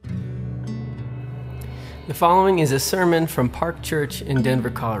The following is a sermon from Park Church in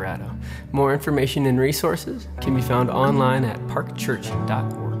Denver, Colorado. More information and resources can be found online at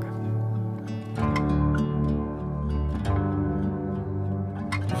parkchurch.org.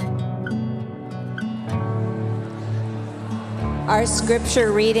 Our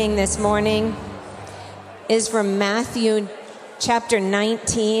scripture reading this morning is from Matthew chapter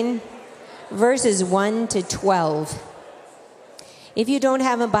 19, verses 1 to 12. If you don't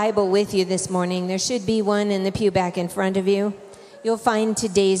have a Bible with you this morning, there should be one in the pew back in front of you. You'll find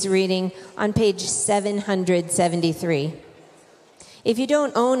today's reading on page 773. If you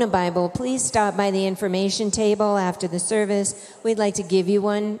don't own a Bible, please stop by the information table after the service. We'd like to give you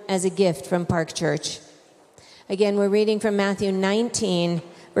one as a gift from Park Church. Again, we're reading from Matthew 19,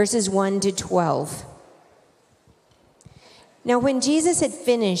 verses 1 to 12. Now, when Jesus had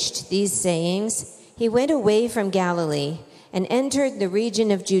finished these sayings, he went away from Galilee and entered the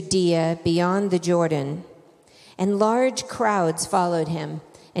region of Judea beyond the Jordan. And large crowds followed him,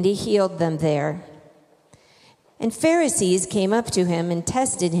 and he healed them there. And Pharisees came up to him and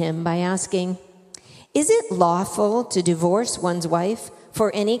tested him by asking, "Is it lawful to divorce one's wife for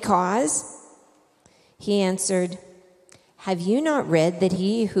any cause?" He answered, "Have you not read that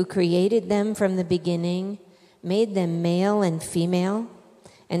he who created them from the beginning made them male and female,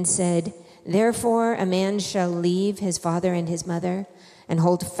 and said, 'Therefore a man shall leave his father and his mother and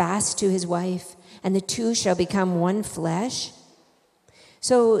hold fast to his wife, and the two shall become one flesh?'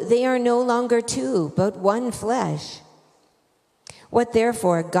 So they are no longer two, but one flesh. What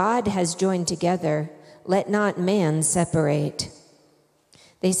therefore God has joined together, let not man separate."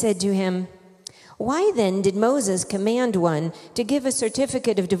 They said to him, "Why then did Moses command one to give a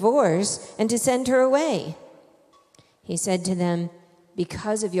certificate of divorce and to send her away?" He said to them,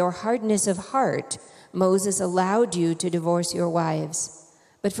 "Because of your hardness of heart, Moses allowed you to divorce your wives.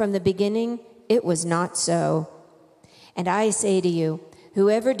 But from the beginning, it was not so. And I say to you,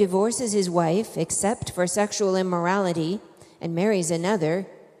 whoever divorces his wife, except for sexual immorality, and marries another,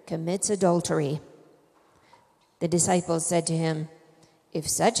 commits adultery." The disciples said to him, "If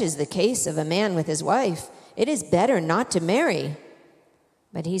such is the case of a man with his wife, it is better not to marry."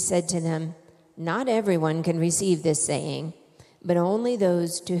 But he said to them, "Not everyone can receive this saying, but only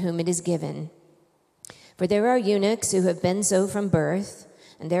those to whom it is given. For there are eunuchs who have been so from birth,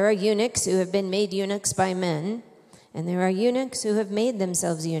 and there are eunuchs who have been made eunuchs by men, and there are eunuchs who have made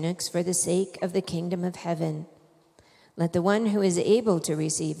themselves eunuchs for the sake of the kingdom of heaven. Let the one who is able to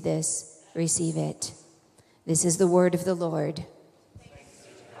receive this, receive it." This is the word of the Lord.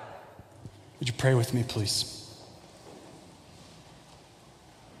 Would you pray with me, please?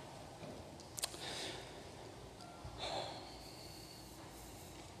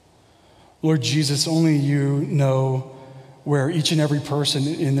 Lord Jesus, only you know where each and every person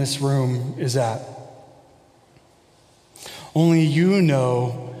in this room is at. Only you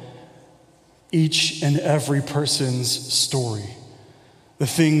know each and every person's story, the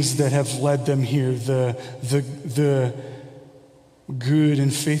things that have led them here, the good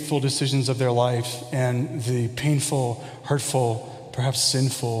and faithful decisions of their life, and the painful, hurtful, perhaps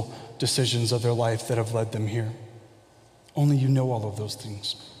sinful decisions of their life that have led them here. Only you know all of those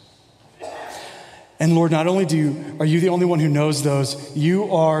things. And Lord, not only are you the only one who knows those,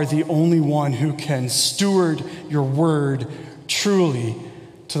 you are the only one who can steward your word truly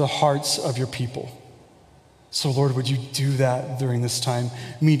to the hearts of your people. So Lord, would you do that during this time?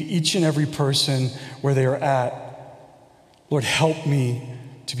 Meet each and every person where they are at. Lord, help me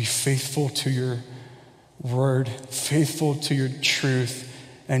to be faithful to your word, faithful to your truth,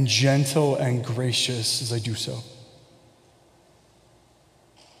 and gentle and gracious as I do so.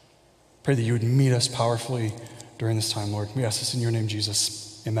 Pray that you would meet us powerfully during this time, Lord. We ask this in your name,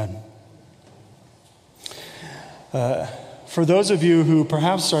 Jesus. Amen. For those of you who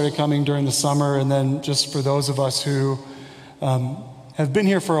perhaps started coming during the summer, and then just for those of us who have been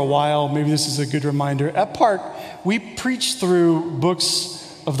here for a while, maybe this is a good reminder. At Park, we preach through books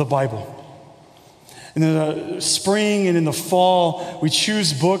of the Bible. In the spring and in the fall, we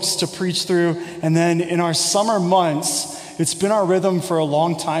choose books to preach through. And then in our summer months, it's been our rhythm for a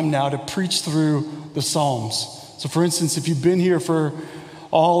long time now to preach through the Psalms. So for instance, if you've been here for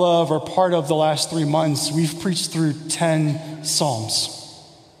all of or part of the last 3 months, we've preached through 10 Psalms.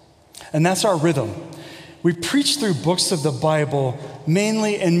 And that's our rhythm. We preach through books of the Bible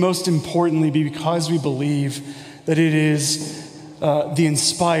mainly and most importantly because we believe that it is the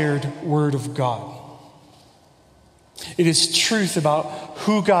inspired Word of God. It is truth about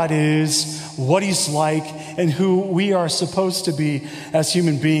who God is, what he's like, and who we are supposed to be as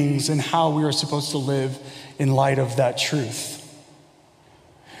human beings and how we are supposed to live in light of that truth.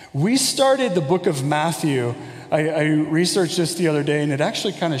 We started the book of Matthew. I researched this the other day, and it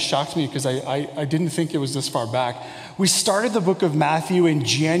actually kind of shocked me because I didn't think it was this far back. We started the book of Matthew in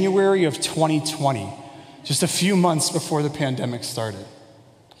January of 2020, just a few months before the pandemic started.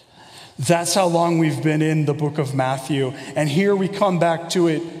 That's how long we've been in the book of Matthew, and here we come back to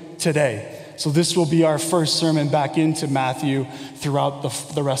it today. So this will be our first sermon back into Matthew throughout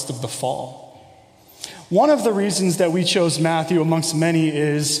the rest of the fall. One of the reasons that we chose Matthew amongst many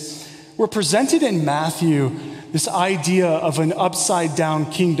is we're presented in Matthew this idea of an upside down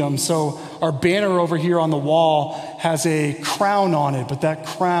kingdom. So our banner over here on the wall has a crown on it, but that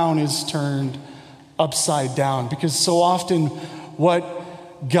crown is turned upside down because so often what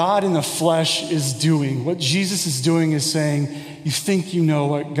God in the flesh is doing, what Jesus is doing is saying, you think you know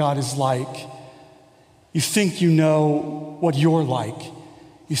what God is like. You think you know what you're like.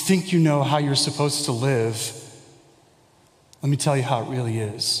 You think you know how you're supposed to live. Let me tell you how it really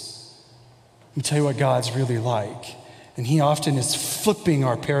is. Let me tell you what God's really like. And he often is flipping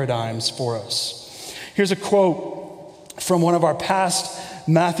our paradigms for us. Here's a quote from one of our past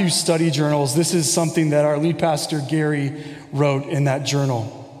Matthew study journals. This is something that our lead pastor, Gary, wrote in that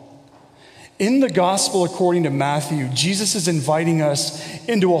journal. In the gospel according to Matthew, Jesus is inviting us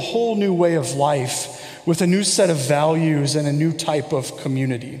into a whole new way of life with a new set of values and a new type of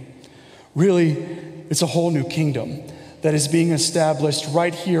community. Really, it's a whole new kingdom that is being established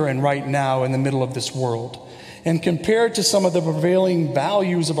right here and right now in the middle of this world. And compared to some of the prevailing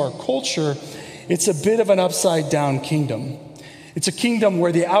values of our culture, it's a bit of an upside down kingdom. It's a kingdom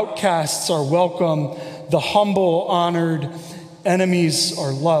where the outcasts are welcome, the humble honored, enemies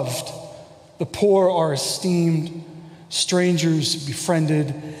are loved, the poor are esteemed, strangers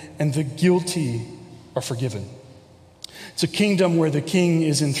befriended, and the guilty are forgiven. It's a kingdom where the king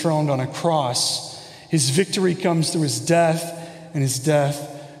is enthroned on a cross. His victory comes through his death, and his death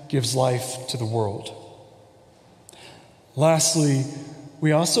gives life to the world. Lastly,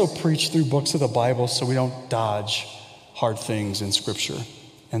 we also preach through books of the Bible so we don't dodge hard things in Scripture.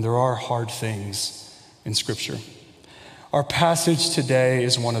 And there are hard things in Scripture. Our passage today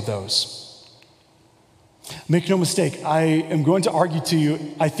is one of those. Make no mistake, I am going to argue to you,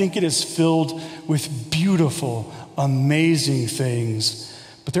 I think it is filled with beautiful, amazing things,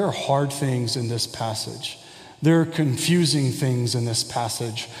 but there are hard things in this passage. There are confusing things in this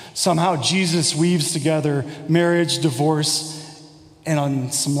passage. Somehow Jesus weaves together marriage, divorce, and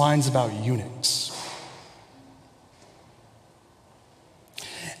on some lines about eunuchs.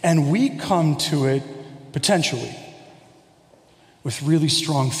 And we come to it potentially with really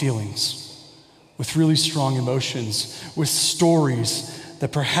strong feelings, with really strong emotions, with stories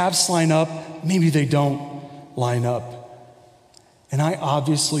that perhaps line up, maybe they don't line up. And I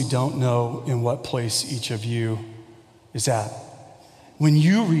obviously don't know in what place each of you is at. When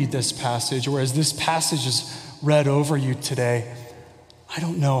you read this passage, or as this passage is read over you today, I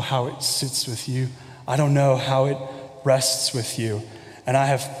don't know how it sits with you. I don't know how it rests with you. And I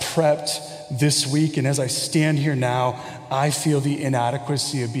have prepped this week, and as I stand here now, I feel the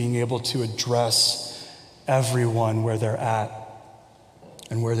inadequacy of being able to address everyone where they're at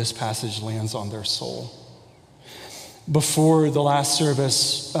and where this passage lands on their soul. Before the last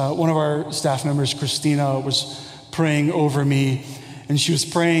service, one of our staff members, Christina, was praying over me, and she was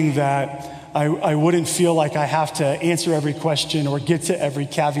praying that I wouldn't feel like I have to answer every question or get to every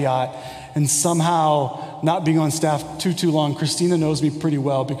caveat. And somehow, not being on staff too long, Christina knows me pretty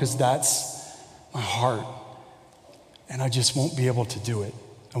well because that's my heart. And I just won't be able to do it.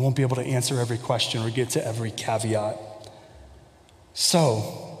 I won't be able to answer every question or get to every caveat.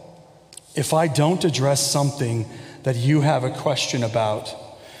 So, if I don't address something that you have a question about,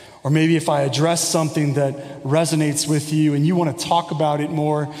 or maybe if I address something that resonates with you and you want to talk about it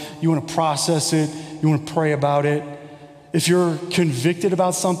more, you want to process it, you want to pray about it, if you're convicted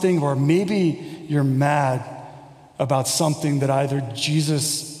about something, or maybe you're mad about something that either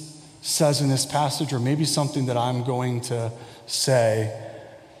Jesus says in this passage or maybe something that I'm going to say,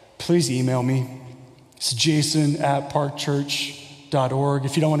 please email me. It's jason@parkchurch.org.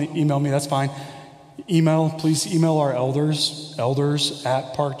 If you don't want to email me, that's fine. Please email our elders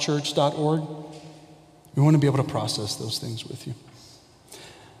at parkchurch.org. We want to be able to process those things with you.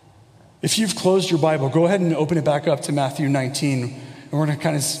 If you've closed your Bible, go ahead and open it back up to Matthew 19, and we're going to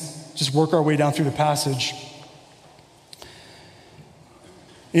kind of just work our way down through the passage.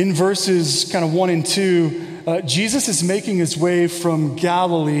 In verses kind of 1 and 2, Jesus is making his way from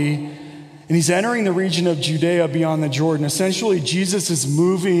Galilee, and he's entering the region of Judea beyond the Jordan. Essentially, Jesus is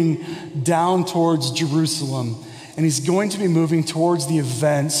moving down towards Jerusalem, and he's going to be moving towards the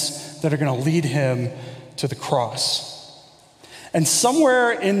events that are going to lead him to the cross. And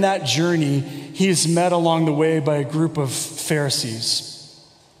somewhere in that journey, he is met along the way by a group of Pharisees.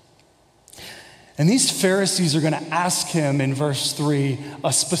 And these Pharisees are going to ask him in verse 3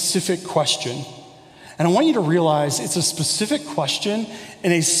 a specific question. And I want you to realize it's a specific question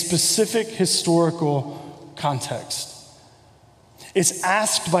in a specific historical context. It's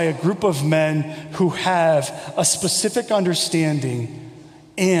asked by a group of men who have a specific understanding,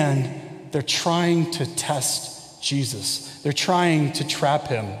 and they're trying to test Jesus. They're trying to trap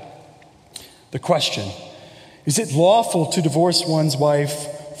him. The question: is it lawful to divorce one's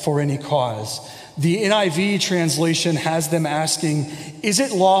wife for any cause? The NIV translation has them asking, is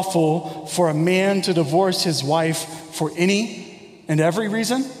it lawful for a man to divorce his wife for any and every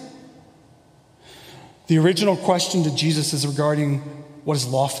reason? The original question to Jesus is regarding what is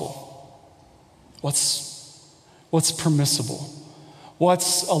lawful, what's permissible,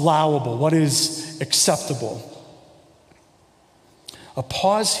 what's allowable, what is acceptable. A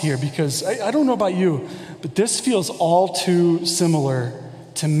pause here, because I don't know about you, but this feels all too similar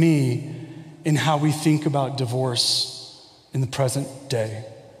to me in how we think about divorce in the present day.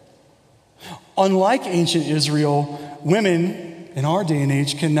 Unlike ancient Israel, women in our day and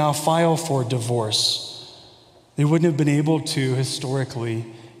age can now file for divorce. They wouldn't have been able to historically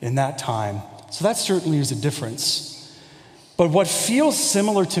in that time. So that certainly is a difference. But what feels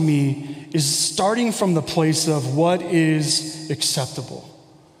similar to me is starting from the place of what is acceptable,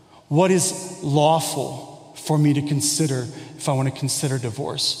 what is lawful for me to consider if I want to consider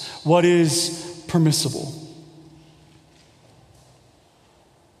divorce, what is permissible.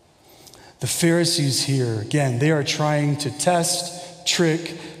 The Pharisees here, again, they are trying to test,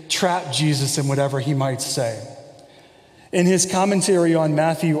 trick, trap Jesus in whatever he might say. In his commentary on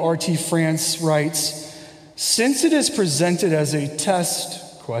Matthew, R.T. France writes, since it is presented as a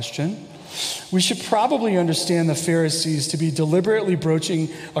test question, we should probably understand the Pharisees to be deliberately broaching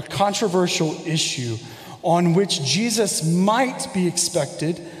a controversial issue on which Jesus might be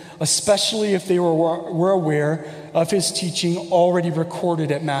expected, especially if they were aware of his teaching already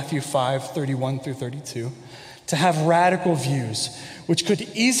recorded at Matthew 5:31 through 32, to have radical views, which could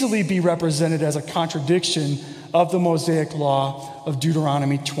easily be represented as a contradiction of the Mosaic law of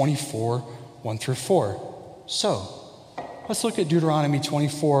Deuteronomy 24, 1 through 4. So, let's look at Deuteronomy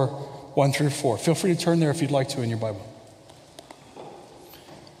 24, 1 through 4. Feel free to turn there if you'd like to in your Bible.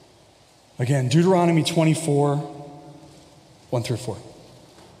 Again, Deuteronomy 24, 1 through 4.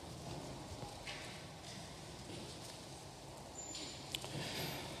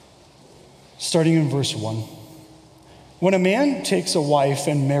 Starting in verse 1. When a man takes a wife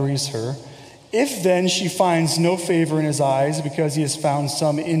and marries her, if then she finds no favor in his eyes because he has found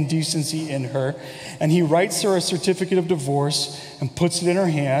some indecency in her, and he writes her a certificate of divorce and puts it in her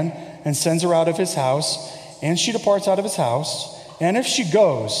hand and sends her out of his house, and she departs out of his house, and if she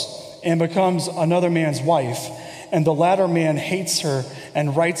goes and becomes another man's wife, and the latter man hates her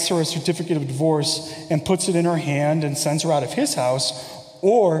and writes her a certificate of divorce and puts it in her hand and sends her out of his house,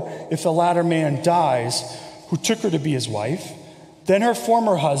 or if the latter man dies who took her to be his wife, then her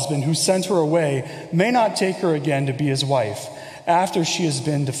former husband who sent her away may not take her again to be his wife after she has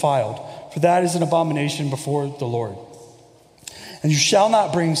been defiled, for that is an abomination before the Lord. And you shall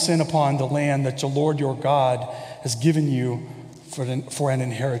not bring sin upon the land that the Lord your God has given you for an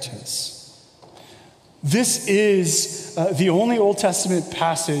inheritance. This is the only Old Testament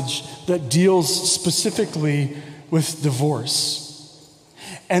passage that deals specifically with divorce.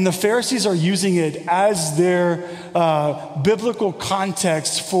 And the Pharisees are using it as their biblical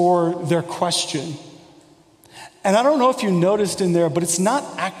context for their question. And I don't know if you noticed in there, but it's not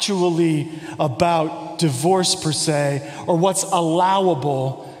actually about divorce per se or what's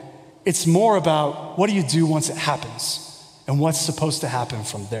allowable. It's more about what do you do once it happens and what's supposed to happen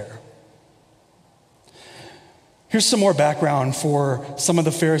from there. Here's some more background for some of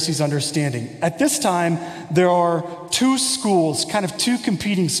the Pharisees' understanding. At this time, there are two schools, kind of two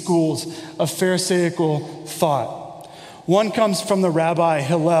competing schools of Pharisaical thought. One comes from the Rabbi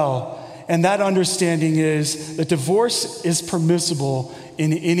Hillel, and that understanding is that divorce is permissible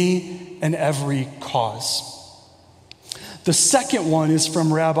in any and every cause. The second one is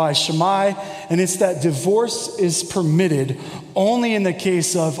from Rabbi Shammai, and it's that divorce is permitted only in the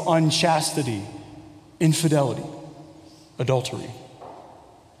case of unchastity, infidelity, adultery.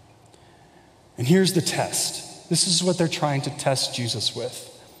 And here's the test. This is what they're trying to test Jesus with.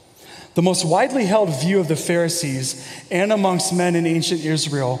 The most widely held view of the Pharisees and amongst men in ancient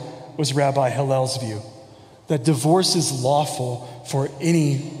Israel was Rabbi Hillel's view, that divorce is lawful for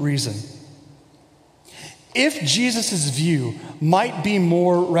any reason. If Jesus' view might be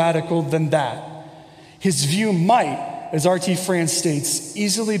more radical than that, his view might as R.T. France states,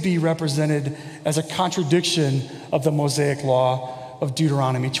 easily be represented as a contradiction of the Mosaic law of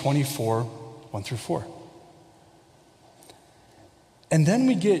Deuteronomy 24, 1 through 4. And then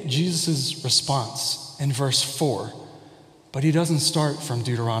we get Jesus' response in verse 4, but he doesn't start from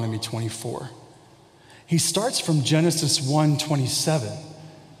Deuteronomy 24. He starts from Genesis 1:27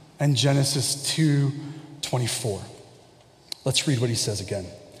 and Genesis 2:24. Let's read what he says again.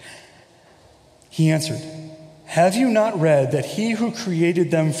 He answered, "Have you not read that he who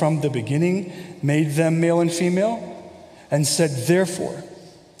created them from the beginning made them male and female? And said, therefore,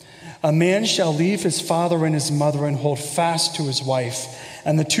 a man shall leave his father and his mother and hold fast to his wife,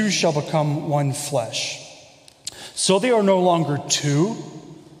 and the two shall become one flesh. So they are no longer two,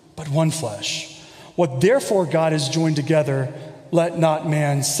 but one flesh. What therefore God has joined together, let not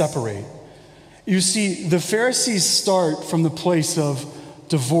man separate." You see, the Pharisees start from the place of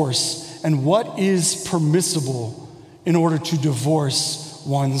divorce and what is permissible in order to divorce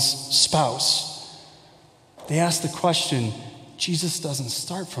one's spouse. They ask the question, Jesus doesn't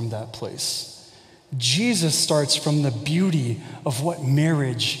start from that place. Jesus starts from the beauty of what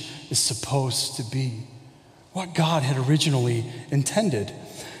marriage is supposed to be, what God had originally intended.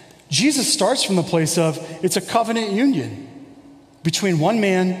 Jesus starts from the place of it's a covenant union between one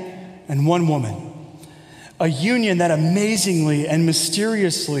man and one woman. A union that amazingly and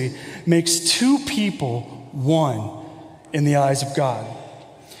mysteriously makes two people one in the eyes of God.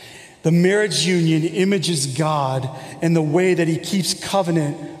 The marriage union images God in the way that he keeps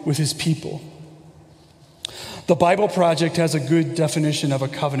covenant with his people. The Bible Project has a good definition of a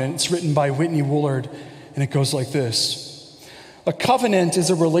covenant. It's written by Whitney Woolard, and it goes like this. A covenant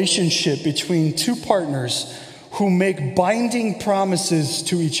is a relationship between two partners who make binding promises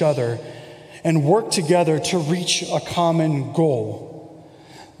to each other and work together to reach a common goal.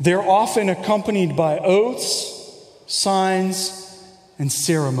 They're often accompanied by oaths, signs, and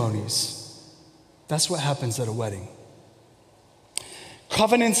ceremonies. That's what happens at a wedding.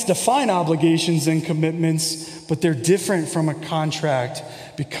 Covenants define obligations and commitments, but they're different from a contract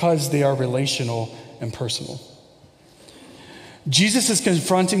because they are relational and personal. Jesus is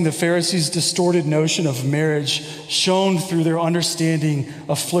confronting the Pharisees' distorted notion of marriage shown through their understanding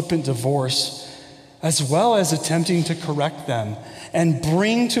of flippant divorce, as well as attempting to correct them and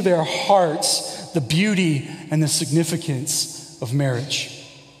bring to their hearts the beauty and the significance of marriage.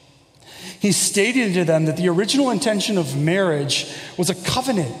 He stated to them that the original intention of marriage was a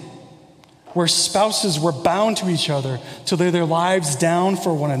covenant where spouses were bound to each other to lay their lives down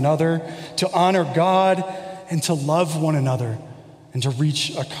for one another, to honor God, and to love one another, and to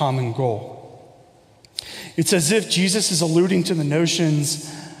reach a common goal. It's as if Jesus is alluding to the notion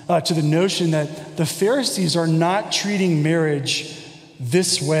that the Pharisees are not treating marriage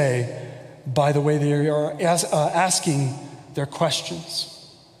this way by the way they are asking their questions.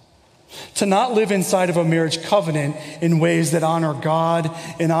 To not live inside of a marriage covenant in ways that honor God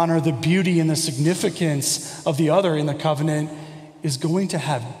and honor the beauty and the significance of the other in the covenant is going to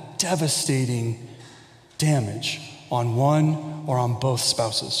have devastating damage on one or on both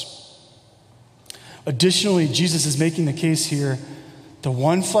spouses. Additionally, Jesus is making the case here, the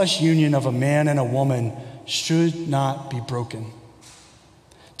one flesh union of a man and a woman should not be broken.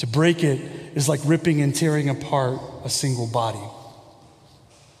 To break it is like ripping and tearing apart a single body.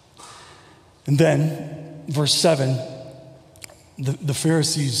 And then, verse 7, the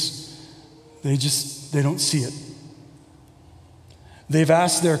Pharisees, they don't see it. They've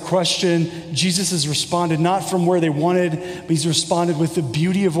asked their question. Jesus has responded not from where they wanted, but he's responded with the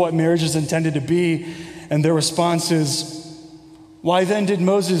beauty of what marriage is intended to be. And their response is, why then did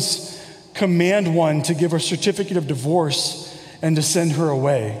Moses command one to give a certificate of divorce and to send her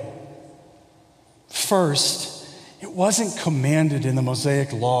away? First, it wasn't commanded in the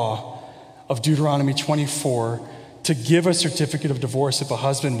Mosaic law of Deuteronomy 24 to give a certificate of divorce if a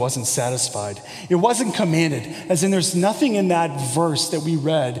husband wasn't satisfied. It wasn't commanded, as in there's nothing in that verse that we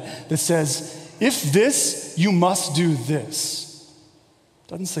read that says, if this, you must do this.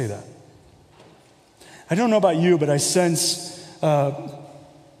 It doesn't say that. I don't know about you, but I sense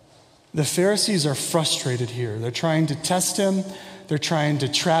the Pharisees are frustrated here. They're trying to test him, they're trying to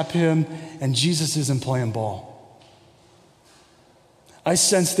trap him, and Jesus isn't playing ball. I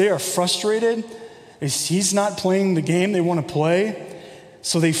sense they are frustrated. He's not playing the game they want to play.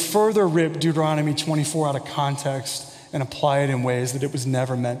 So they further rip Deuteronomy 24 out of context and apply it in ways that it was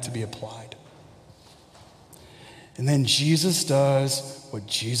never meant to be applied. And then Jesus does what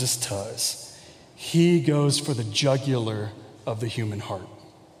Jesus does. He goes for the jugular of the human heart.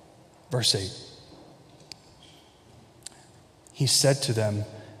 Verse 8. He said to them,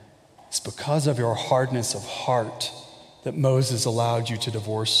 it's because of your hardness of heart that Moses allowed you to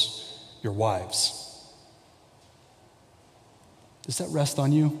divorce your wives. Does that rest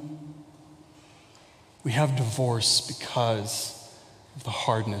on you? We have divorce because of the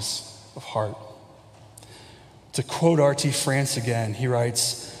hardness of heart. To quote R.T. France again, he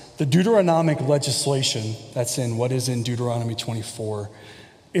writes, "The Deuteronomic legislation," that's in what is in Deuteronomy 24,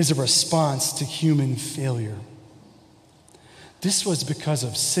 "is a response to human failure. This was because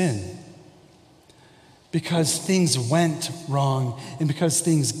of sin, because things went wrong, and because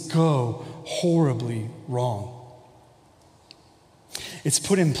things go horribly wrong. It's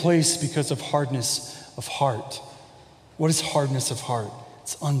put in place because of hardness of heart." What is hardness of heart?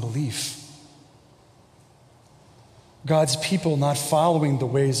 It's unbelief. God's people not following the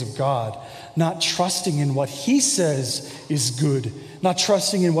ways of God, not trusting in what He says is good, not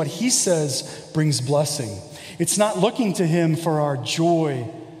trusting in what He says brings blessing. It's not looking to Him for our joy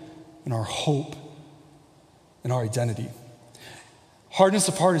and our hope and our identity. Hardness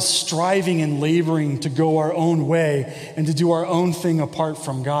of heart is striving and laboring to go our own way and to do our own thing apart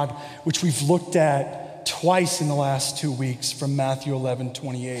from God, which we've looked at twice in the last 2 weeks from Matthew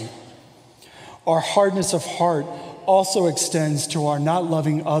 11:28. Our hardness of heart also extends to our not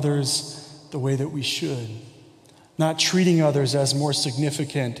loving others the way that we should, not treating others as more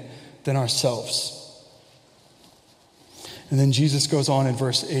significant than ourselves. And then Jesus goes on in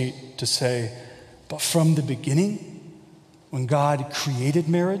verse 8 to say, "But from the beginning, when God created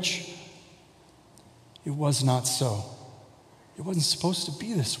marriage, it was not so." It wasn't supposed to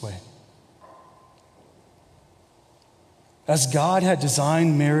be this way. As God had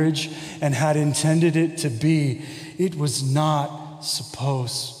designed marriage and had intended it to be, it was not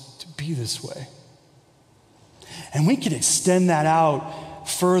supposed to be this way. And we could extend that out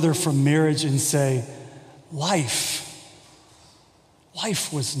further from marriage and say, life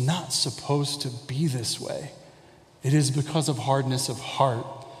was not supposed to be this way. It is because of hardness of heart,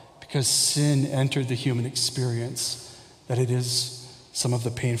 because sin entered the human experience, that it is some of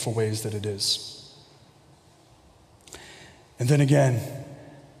the painful ways that it is. And then again,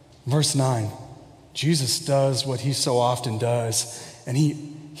 verse 9, Jesus does what He so often does, and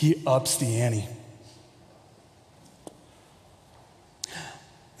he ups the ante.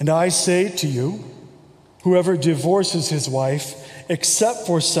 "And I say to you, whoever divorces his wife, except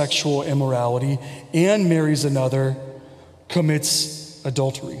for sexual immorality, and marries another, commits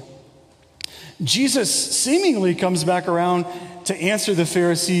adultery." Jesus seemingly comes back around to answer the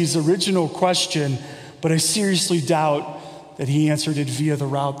Pharisees' original question, but I seriously doubt that He answered it via the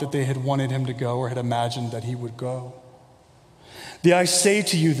route that they had wanted Him to go or had imagined that He would go. The "I say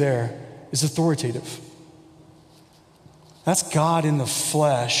to you" there is authoritative. That's God in the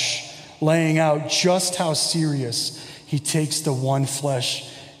flesh laying out just how serious He takes the one flesh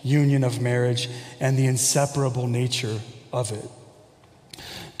union of marriage and the inseparable nature of it.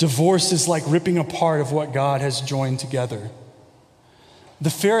 Divorce is like ripping apart of what God has joined together. The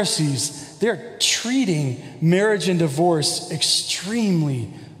Pharisees, they're treating marriage and divorce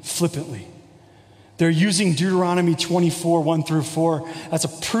extremely flippantly. They're using Deuteronomy 24, 1 through 4 as a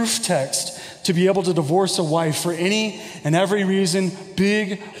proof text to be able to divorce a wife for any and every reason,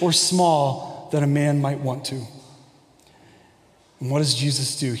 big or small, that a man might want to. And what does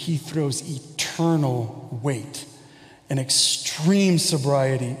Jesus do? He throws eternal weight and extreme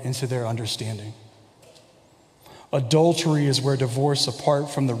sobriety into their understanding. Adultery is where divorce,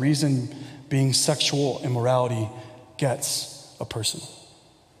 apart from the reason being sexual immorality, gets a person.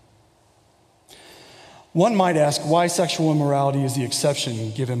 One might ask why sexual immorality is the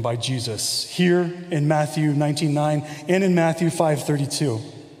exception given by Jesus here in Matthew 19:9 and in Matthew 5:32.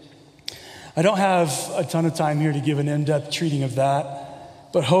 I don't have a ton of time here to give an in-depth treating of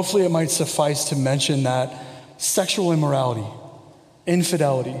that, but hopefully it might suffice to mention that sexual immorality,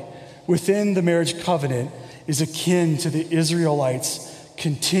 infidelity within the marriage covenant is akin to the Israelites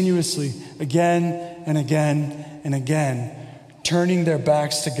continuously, again and again and again, turning their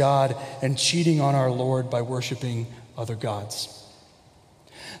backs to God and cheating on our Lord by worshiping other gods.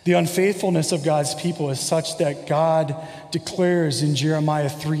 The unfaithfulness of God's people is such that God declares in Jeremiah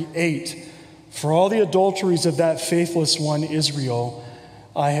 3:8, "For all the adulteries of that faithless one, Israel,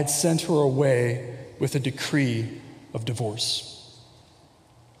 I had sent her away with a decree of divorce."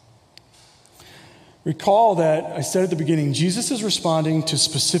 Recall that I said at the beginning, Jesus is responding to a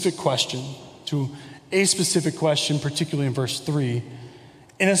specific question, particularly in verse 3,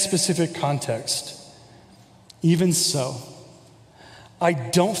 in a specific context. Even so, I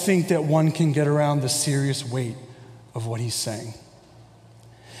don't think that one can get around the serious weight of what He's saying.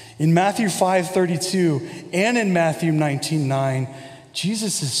 In Matthew 5:32 and in Matthew 19:9,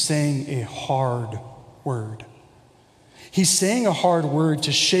 Jesus is saying a hard word. He's saying a hard word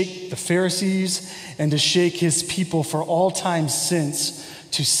to shake the Pharisees and to shake his people for all time since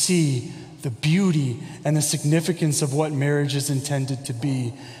to see the beauty and the significance of what marriage is intended to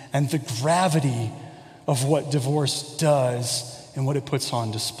be and the gravity of what divorce does and what it puts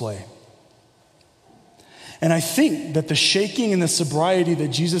on display. And I think that the shaking and the sobriety that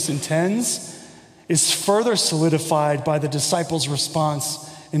Jesus intends is further solidified by the disciples' response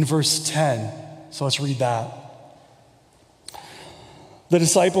in verse 10. So let's read that. The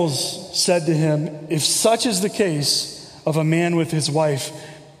disciples said to him, "If such is the case of a man with his wife,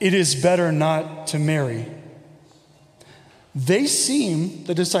 it is better not to marry."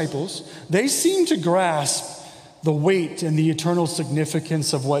 The disciples to grasp the weight and the eternal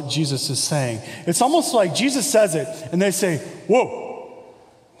significance of what Jesus is saying. It's almost like Jesus says it, and they say, whoa,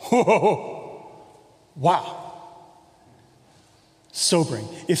 whoa, wow. Sobering.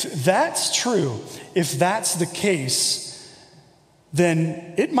 If that's true, if that's the case,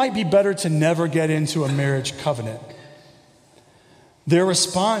 then it might be better to never get into a marriage covenant. Their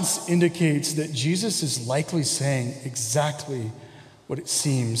response indicates that Jesus is likely saying exactly what it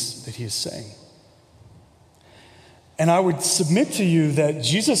seems that he is saying. And I would submit to you that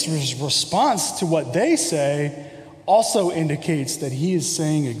Jesus' response to what they say also indicates that he is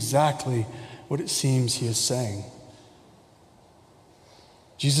saying exactly what it seems he is saying.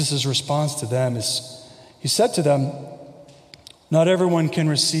 Jesus' response to them is, he said to them, "Not everyone can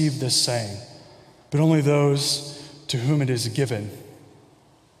receive this saying, but only those to whom it is given."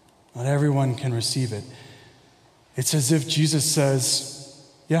 Not everyone can receive it. It's as if Jesus says,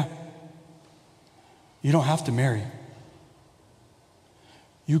 yeah, you don't have to marry.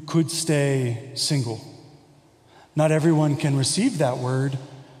 You could stay single. Not everyone can receive that word,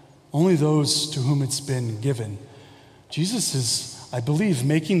 only those to whom it's been given. Jesus is, I believe,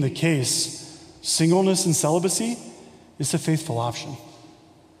 making the case singleness and celibacy is a faithful option.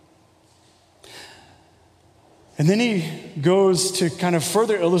 And then he goes to kind of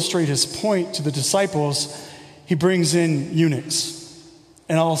further illustrate his point to the disciples. He brings in eunuchs.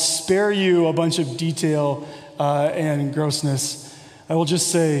 And I'll spare you a bunch of detail and grossness. I will just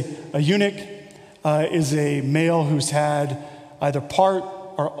say a eunuch is a male who's had either part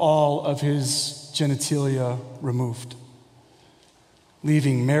or all of his genitalia removed,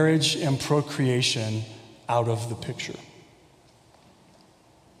 leaving marriage and procreation out of the picture.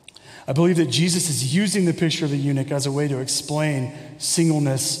 I believe that Jesus is using the picture of the eunuch as a way to explain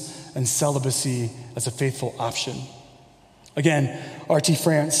singleness and celibacy as a faithful option. Again, R.T.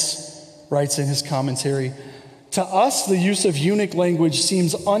 France writes in his commentary, "To us, the use of eunuch language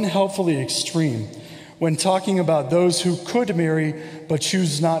seems unhelpfully extreme when talking about those who could marry but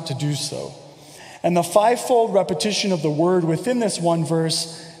choose not to do so. And the fivefold repetition of the word within this one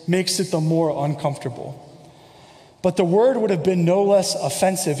verse makes it the more uncomfortable. But the word would have been no less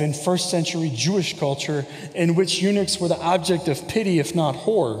offensive in first century Jewish culture, in which eunuchs were the object of pity, if not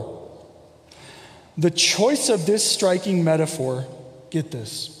horror. The choice of this striking metaphor, get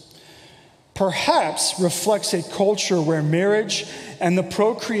this, perhaps reflects a culture where marriage and the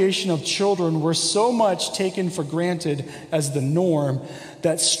procreation of children were so much taken for granted as the norm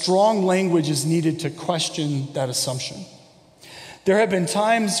that strong language is needed to question that assumption. There have been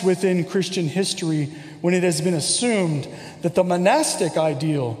times within Christian history when it has been assumed that the monastic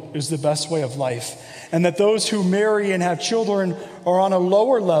ideal is the best way of life, and that those who marry and have children are on a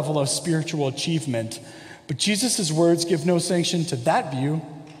lower level of spiritual achievement. But Jesus' words give no sanction to that view.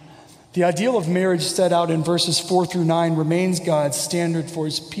 The ideal of marriage set out in verses 4 through 9 remains God's standard for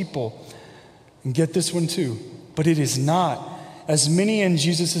his people. And get this one too, but it is not, as many in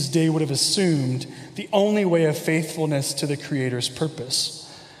Jesus' day would have assumed, the only way of faithfulness to the Creator's purpose.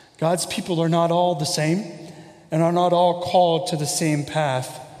 God's people are not all the same and are not all called to the same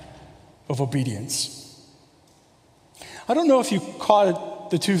path of obedience. I don't know if you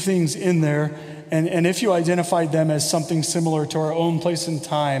caught the two things in there and if you identified them as something similar to our own place and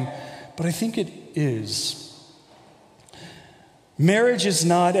time, but I think it is. Marriage is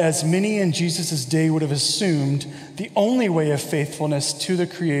not, as many in Jesus' day would have assumed, the only way of faithfulness to the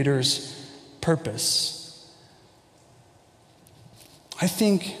Creator's purpose. I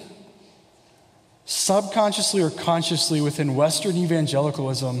think subconsciously or consciously within Western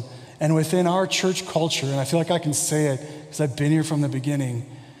evangelicalism and within our church culture, and I feel like I can say it because I've been here from the beginning,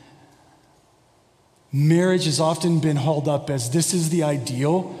 marriage has often been held up as this is the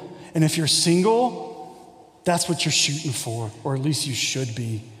ideal, and if you're single, that's what you're shooting for, or at least you should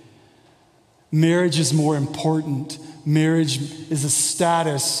be. Marriage is more important. Marriage is a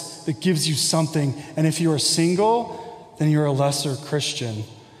status that gives you something, and if you are single, then you're a lesser Christian.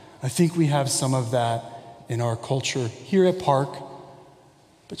 I think we have some of that in our culture here at Park,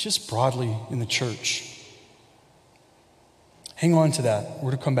 but just broadly in the church. Hang on to that.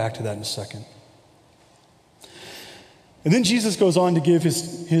 We're going to come back to that in a second. And then Jesus goes on to give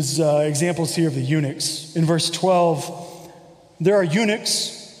his examples here of the eunuchs. In verse 12, there are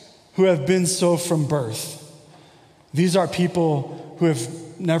eunuchs who have been so from birth. These are people who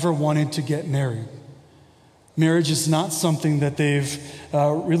have never wanted to get married. Marriage is not something that they've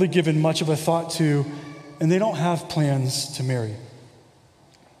really given much of a thought to, and they don't have plans to marry.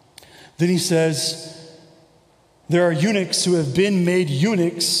 Then he says, there are eunuchs who have been made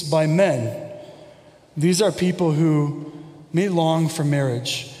eunuchs by men. These are people who may long for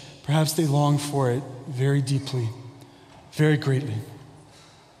marriage. Perhaps they long for it very deeply, very greatly.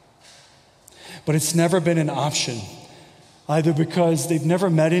 But it's never been an option, either because they've never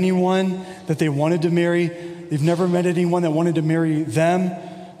met anyone that they wanted to marry, they've never met anyone that wanted to marry them.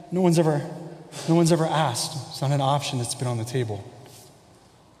 No one's ever asked. It's not an option that's been on the table.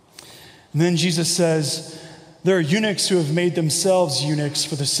 And then Jesus says, there are eunuchs who have made themselves eunuchs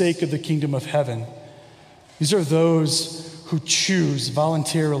for the sake of the kingdom of heaven. These are those who choose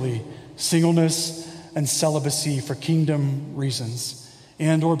voluntarily singleness and celibacy for kingdom reasons,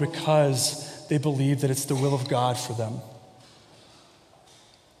 and or because they believe that it's the will of God for them.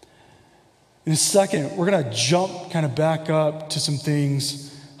 In a second, we're going to jump kind of back up to some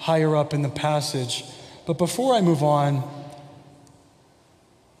things higher up in the passage. But before I move on,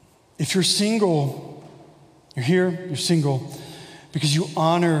 if you're single, you're here, you're single, because you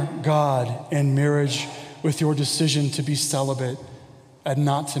honor God and marriage with your decision to be celibate and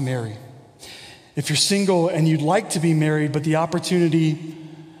not to marry. If you're single and you'd like to be married, but the opportunity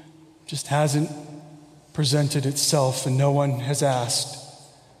just hasn't presented itself and no one has asked,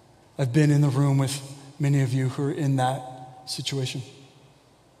 I've been in the room with many of you who are in that situation.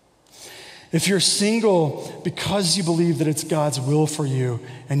 If you're single because you believe that it's God's will for you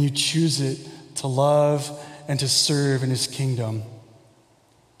and you choose it to love and to serve in his kingdom,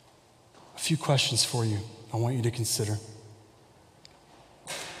 a few questions for you I want you to consider.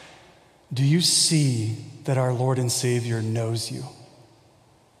 Do you see that our Lord and Savior knows you?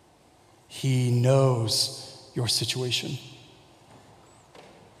 He knows your situation.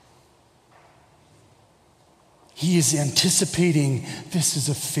 He is anticipating this is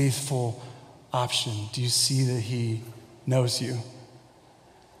a faithful option. Do you see that he knows you?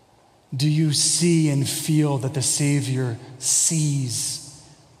 Do you see and feel that the Savior sees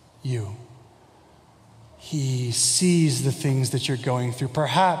you? He sees the things that you're going through.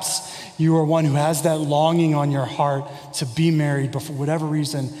 Perhaps you are one who has that longing on your heart to be married, but for whatever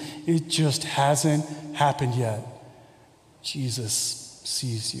reason, it just hasn't happened yet. Jesus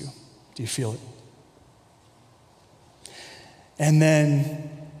sees you. Do you feel it? And then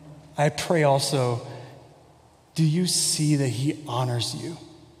I pray also, do you see that he honors you?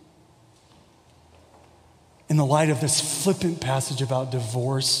 In the light of this flippant passage about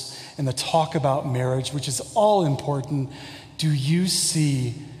divorce and the talk about marriage, which is all important, do you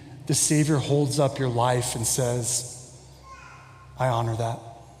see the Savior holds up your life and says, I honor that?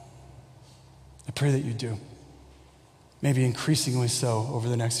 I pray that you do. Maybe increasingly so over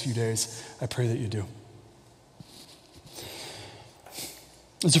the next few days. I pray that you do.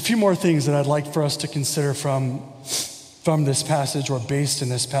 There's a few more things that I'd like for us to consider from this passage or based in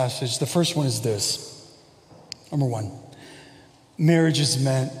this passage. The first one is this. Number one, marriage is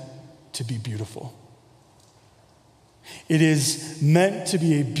meant to be beautiful. It is meant to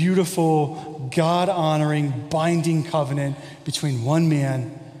be a beautiful, God-honoring, binding covenant between one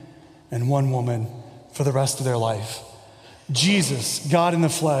man and one woman for the rest of their life. Jesus, God in the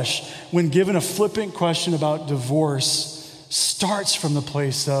flesh, when given a flippant question about divorce, starts from the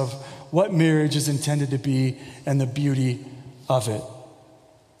place of what marriage is intended to be and the beauty of it.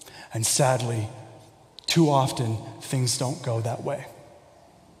 And sadly, too often, things don't go that way.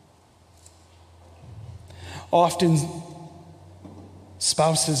 Often,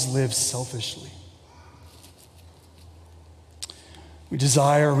 spouses live selfishly. We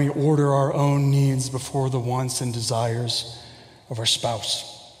desire and we order our own needs before the wants and desires of our spouse.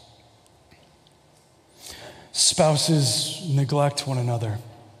 Spouses neglect one another.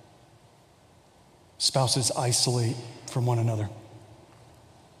 Spouses isolate from one another.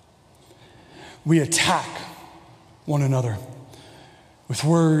 We attack one another with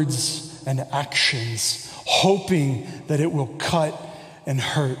words and actions, hoping that it will cut and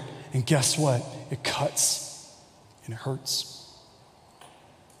hurt. And guess what? It cuts and it hurts.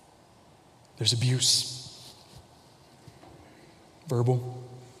 There's abuse. Verbal,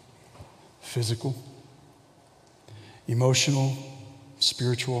 physical, emotional,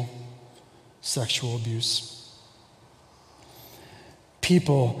 spiritual, sexual abuse.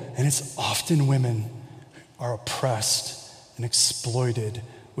 People, and it's often women, are oppressed and exploited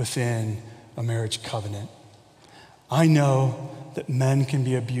within a marriage covenant. I know that men can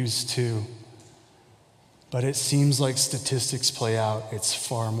be abused too, but it seems like statistics play out, it's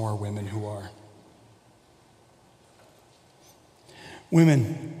far more women who are.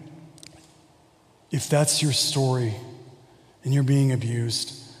 Women, if that's your story and you're being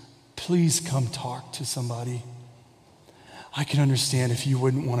abused, please come talk to somebody. I can understand if you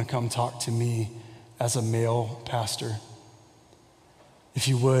wouldn't want to come talk to me as a male pastor. If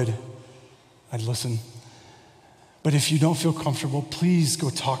you would, I'd listen. But if you don't feel comfortable, please go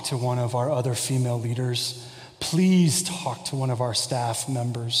talk to one of our other female leaders. Please talk to one of our staff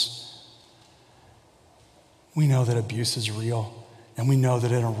members. We know that abuse is real, and we know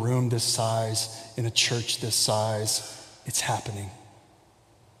that in a room this size, in a church this size, it's happening.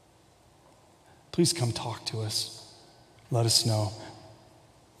 Please come talk to us. Let us know.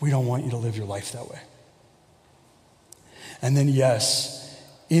 We don't want you to live your life that way. And then yes,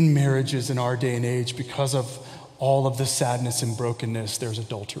 in marriages in our day and age, because of all of the sadness and brokenness, there's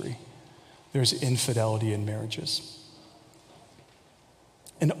adultery. There's infidelity in marriages.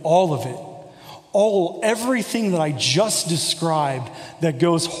 And all of it, everything that I just described that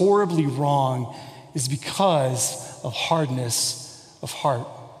goes horribly wrong is because of hardness of heart.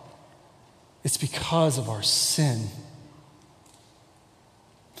 It's because of our sin.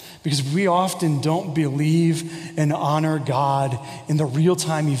 Because we often don't believe and honor God in the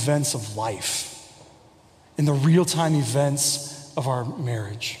real-time events of life, in the real-time events of our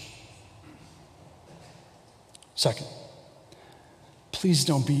marriage. Second, please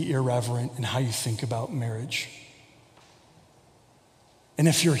don't be irreverent in how you think about marriage. And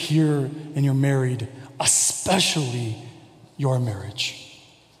if you're here and you're married, especially your marriage.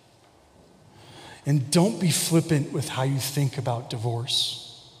 And don't be flippant with how you think about divorce.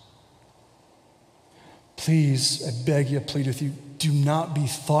 Please, I beg you, I plead with you, do not be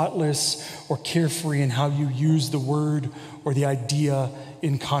thoughtless or carefree in how you use the word or the idea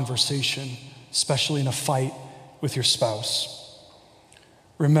in conversation, especially in a fight with your spouse.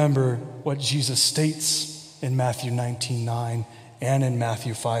 Remember what Jesus states in Matthew 19:9 and in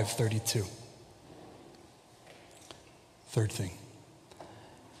Matthew 5:32. Third thing.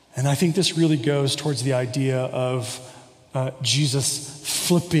 And I think this really goes towards the idea of Jesus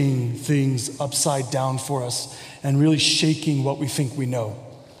flipping things upside down for us and really shaking what we think we know.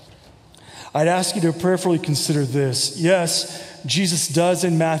 I'd ask you to prayerfully consider this. Yes, Jesus does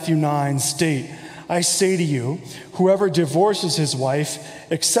in Matthew 9 state, I say to you, whoever divorces his wife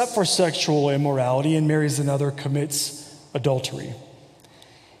except for sexual immorality and marries another commits adultery.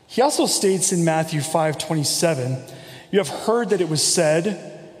 He also states in Matthew 5:27, you have heard that it was said,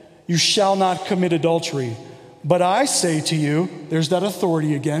 you shall not commit adultery. But I say to you, there's that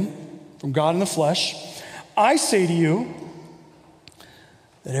authority again from God in the flesh. I say to you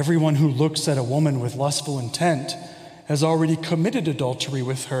that everyone who looks at a woman with lustful intent has already committed adultery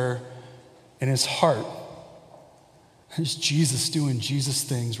with her in his heart. There's Jesus doing Jesus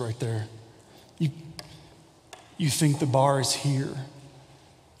things right there. You think the bar is here.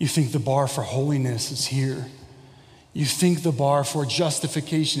 You think the bar for holiness is here. You think the bar for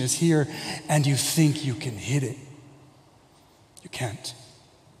justification is here, and you think you can hit it. You can't.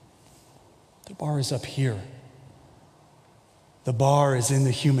 The bar is up here. The bar is in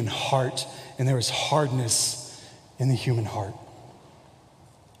the human heart, and there is hardness in the human heart.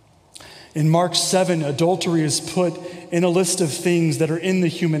 In Mark 7, adultery is put in a list of things that are in the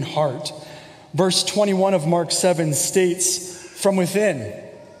human heart. Verse 21 of Mark 7 states, from within,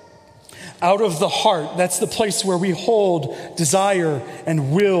 out of the heart, that's the place where we hold desire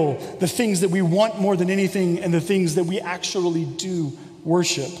and will, the things that we want more than anything and the things that we actually do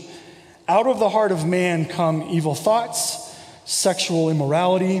worship. Out of the heart of man come evil thoughts, sexual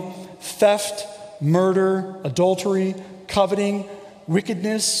immorality, theft, murder, adultery, coveting,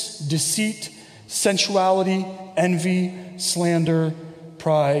 wickedness, deceit, sensuality, envy, slander,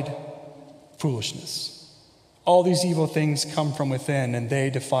 pride, foolishness. All these evil things come from within, and they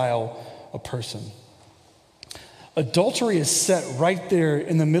defile a person. Adultery is set right there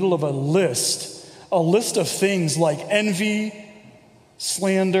in the middle of a list of things like envy,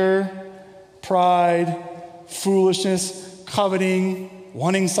 slander, pride, foolishness, coveting,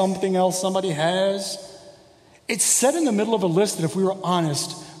 wanting something else somebody has. It's set in the middle of a list that if we were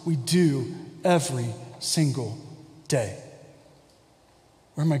honest, we do every single day.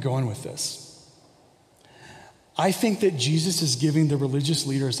 Where am I going with this? I think that Jesus is giving the religious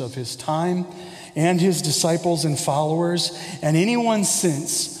leaders of his time and his disciples and followers and anyone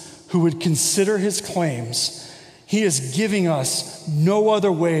since who would consider his claims, he is giving us no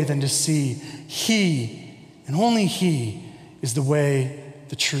other way than to see he, and only he, is the way,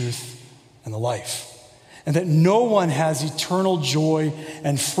 the truth, and the life. And that no one has eternal joy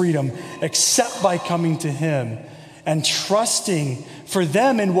and freedom except by coming to him and trusting for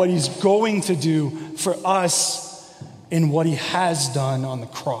them in what he's going to do for us in what he has done on the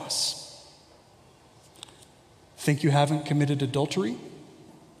cross. Think you haven't committed adultery?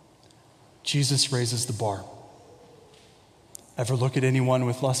 Jesus raises the bar. Ever look at anyone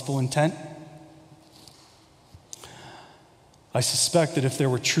with lustful intent? I suspect that if there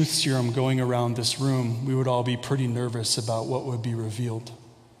were truth serum going around this room, we would all be pretty nervous about what would be revealed.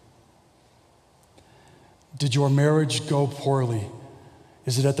 Did your marriage go poorly?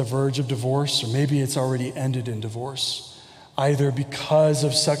 Is it at the verge of divorce? Or maybe it's already ended in divorce, either because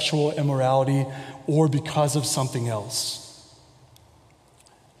of sexual immorality or because of something else.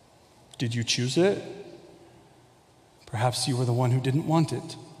 Did you choose it? Perhaps you were the one who didn't want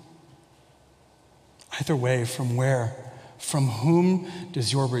it. Either way, from where? From whom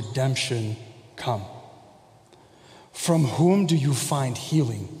does your redemption come? From whom do you find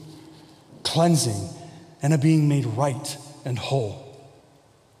healing, cleansing, and a being made right and whole?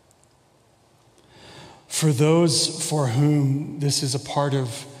 For those for whom this is a part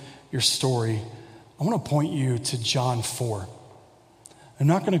of your story, I want to point you to John 4. I'm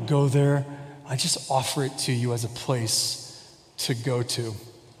not going to go there. I just offer it to you as a place to go to.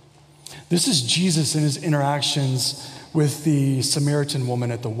 This is Jesus in his interactions with the Samaritan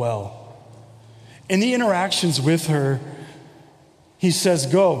woman at the well. In the interactions with her, he says,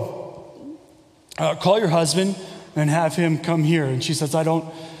 go, call your husband and have him come here. And she says, I don't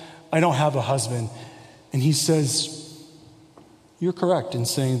have a husband. And he says, you're correct in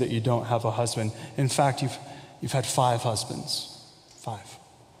saying that you don't have a husband. In fact, you've had 5 husbands. 5.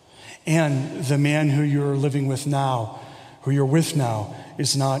 And the man who you're living with now, who you're with now,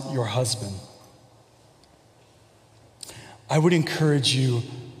 is not your husband. I would encourage you,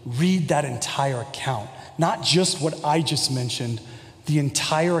 read that entire account, not just what I just mentioned, the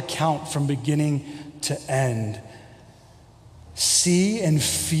entire account from beginning to end. See and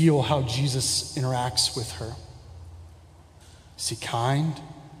feel how Jesus interacts with her. Is he kind,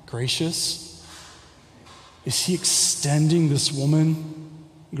 gracious? Is he extending this woman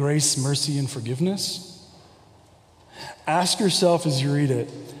grace, mercy, and forgiveness? Ask yourself as you read it,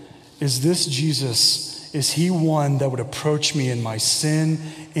 is this Jesus? Is he one that would approach me in my sin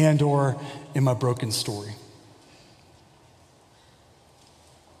and or in my broken story?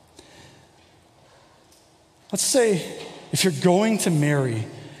 Let's say if you're going to marry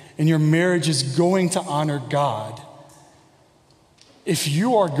and your marriage is going to honor God, if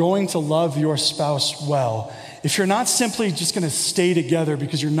you are going to love your spouse well, if you're not simply just going to stay together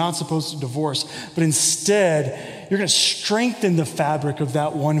because you're not supposed to divorce, but instead you're going to strengthen the fabric of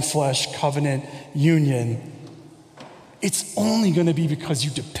that one flesh covenant union, it's only going to be because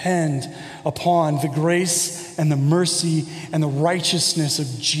you depend upon the grace and the mercy and the righteousness of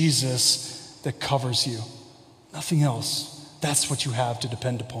Jesus that covers you. Nothing else. That's what you have to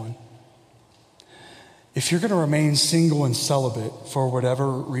depend upon. If you're going to remain single and celibate for whatever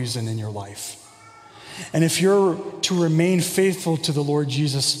reason in your life, and if you're to remain faithful to the Lord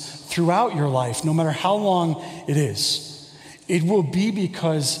Jesus throughout your life, no matter how long it is, it will be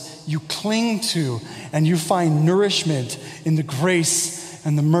because you cling to and you find nourishment in the grace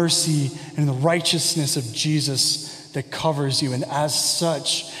and the mercy and the righteousness of Jesus that covers you. And as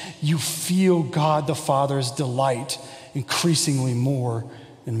such, you feel God the Father's delight increasingly more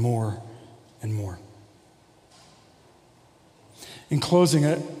and more and more. In closing,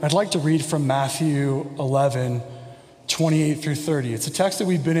 I'd like to read from Matthew 11, 28 through 30. It's a text that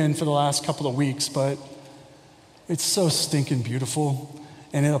we've been in for the last couple of weeks, but it's so stinking beautiful,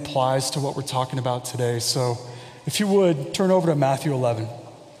 and it applies to what we're talking about today. So if you would, turn over to Matthew 11,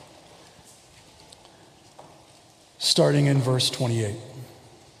 starting in verse 28.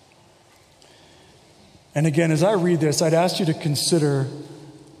 And again, as I read this, I'd ask you to consider,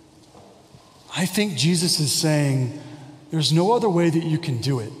 I think Jesus is saying, there's no other way that you can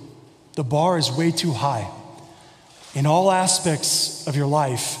do it. The bar is way too high. In all aspects of your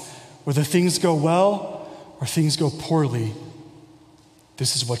life, whether things go well or things go poorly,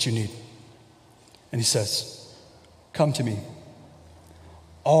 this is what you need. And he says, come to me,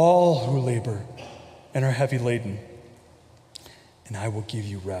 all who labor and are heavy laden, and I will give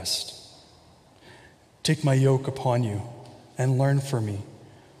you rest. Take my yoke upon you and learn from me,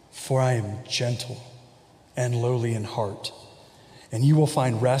 for I am gentle and lowly in heart, and you will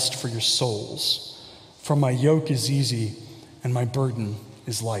find rest for your souls. For my yoke is easy and my burden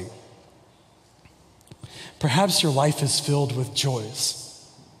is light. Perhaps your life is filled with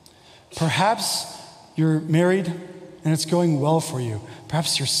joys. Perhaps you're married and it's going well for you.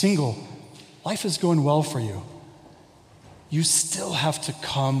 Perhaps you're single. Life is going well for you. You still have to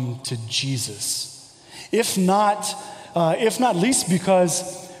come to Jesus. If not least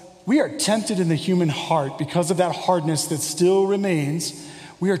because we are tempted in the human heart, because of that hardness that still remains,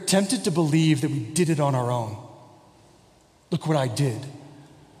 we are tempted to believe that we did it on our own. Look what I did.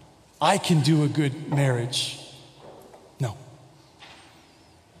 I can do a good marriage. No.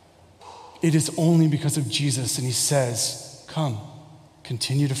 It is only because of Jesus, and he says, come,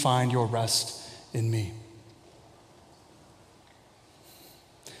 continue to find your rest in me.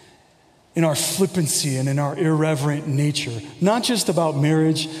 In our flippancy and in our irreverent nature, not just about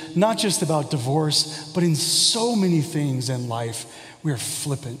marriage, not just about divorce, but in so many things in life, we are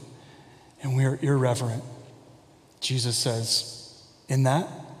flippant and we are irreverent. Jesus says, in that,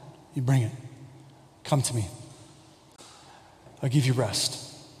 you bring it. Come to me. I'll give you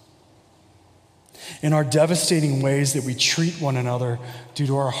rest. In our devastating ways that we treat one another due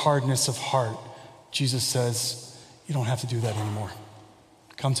to our hardness of heart, Jesus says, you don't have to do that anymore.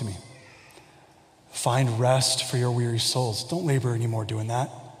 Come to me. Find rest for your weary souls. Don't labor anymore doing that.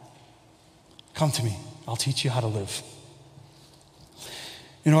 Come to me. I'll teach you how to live.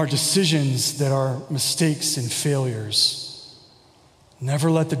 In our decisions that are mistakes and failures,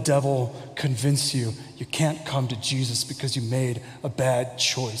 never let the devil convince you you can't come to Jesus because you made a bad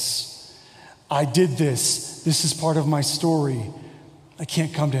choice. I did this. This is part of my story. I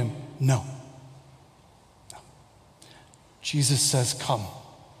can't come to him. No. Jesus says, come.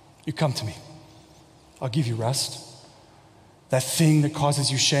 You come to me. I'll give you rest. That thing that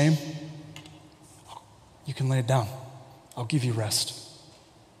causes you shame, you can lay it down. I'll give you rest.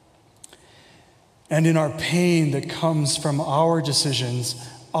 And in our pain that comes from our decisions,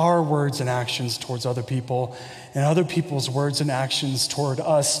 our words and actions towards other people, and other people's words and actions toward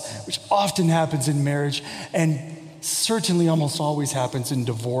us, which often happens in marriage and certainly almost always happens in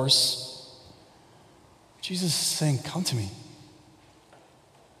divorce, Jesus is saying, come to me.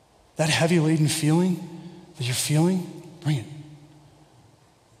 That heavy laden feeling that you're feeling, bring it.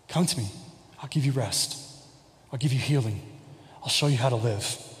 Come to me. I'll give you rest. I'll give you healing. I'll show you how to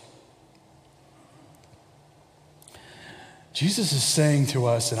live. Jesus is saying to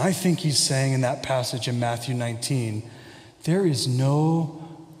us, and I think he's saying in that passage in Matthew 19, there is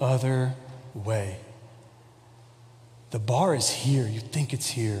no other way. The bar is here. You think it's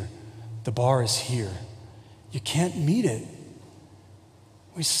here. The bar is here. You can't meet it.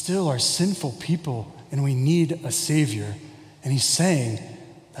 We still are sinful people and we need a Savior. And he's saying,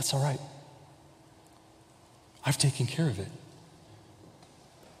 that's all right. I've taken care of it.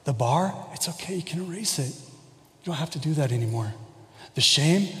 The bar, it's okay. You can erase it. You don't have to do that anymore. The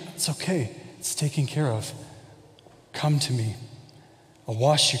shame, it's okay. It's taken care of. Come to me. I'll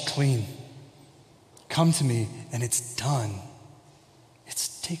wash you clean. Come to me and it's done.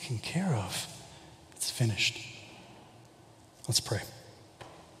 It's taken care of. It's finished. Let's pray.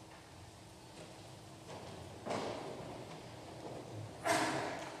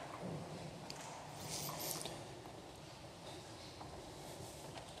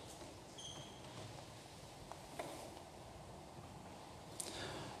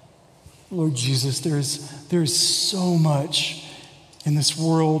 Lord Jesus, there is so much in this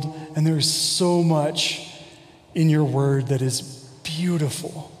world, and there is so much in your word that is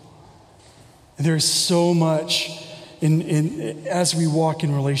beautiful. And there is so much in as we walk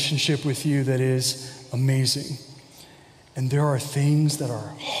in relationship with you that is amazing. And there are things that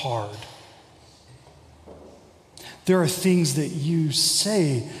are hard. There are things that you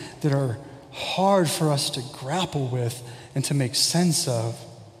say that are hard for us to grapple with and to make sense of.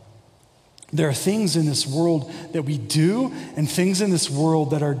 There are things in this world that we do and things in this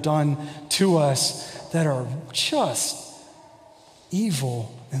world that are done to us that are just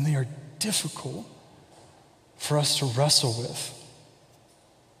evil, and they are difficult for us to wrestle with.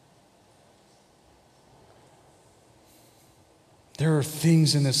 There are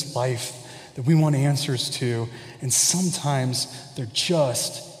things in this life that we want answers to, and sometimes there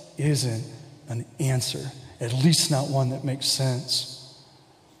just isn't an answer, at least not one that makes sense.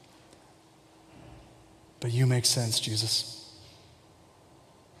 But you make sense, Jesus.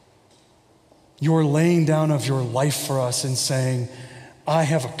 You're laying down of your life for us and saying, I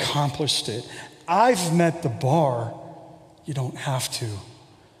have accomplished it. I've met the bar. You don't have to.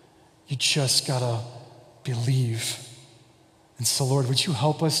 You just gotta believe. And so, Lord, would you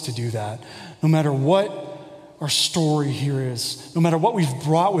help us to do that? No matter what our story here is, no matter what we've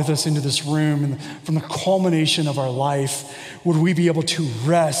brought with us into this room and from the culmination of our life, would we be able to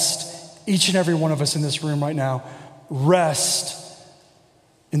rest each and every one of us in this room right now, rest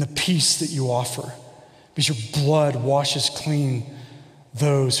in the peace that you offer, because your blood washes clean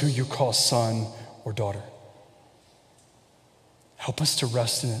those who you call son or daughter. Help us to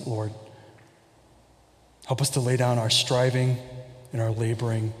rest in it, Lord. Help us to lay down our striving and our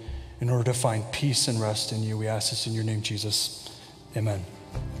laboring in order to find peace and rest in you. We ask this in your name, Jesus. Amen.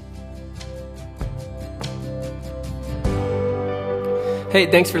 Hey,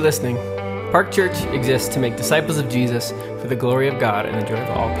 thanks for listening. Park Church exists to make disciples of Jesus for the glory of God and the joy of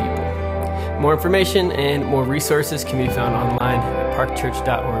all people. More information and more resources can be found online at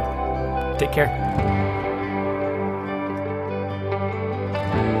parkchurch.org. Take care.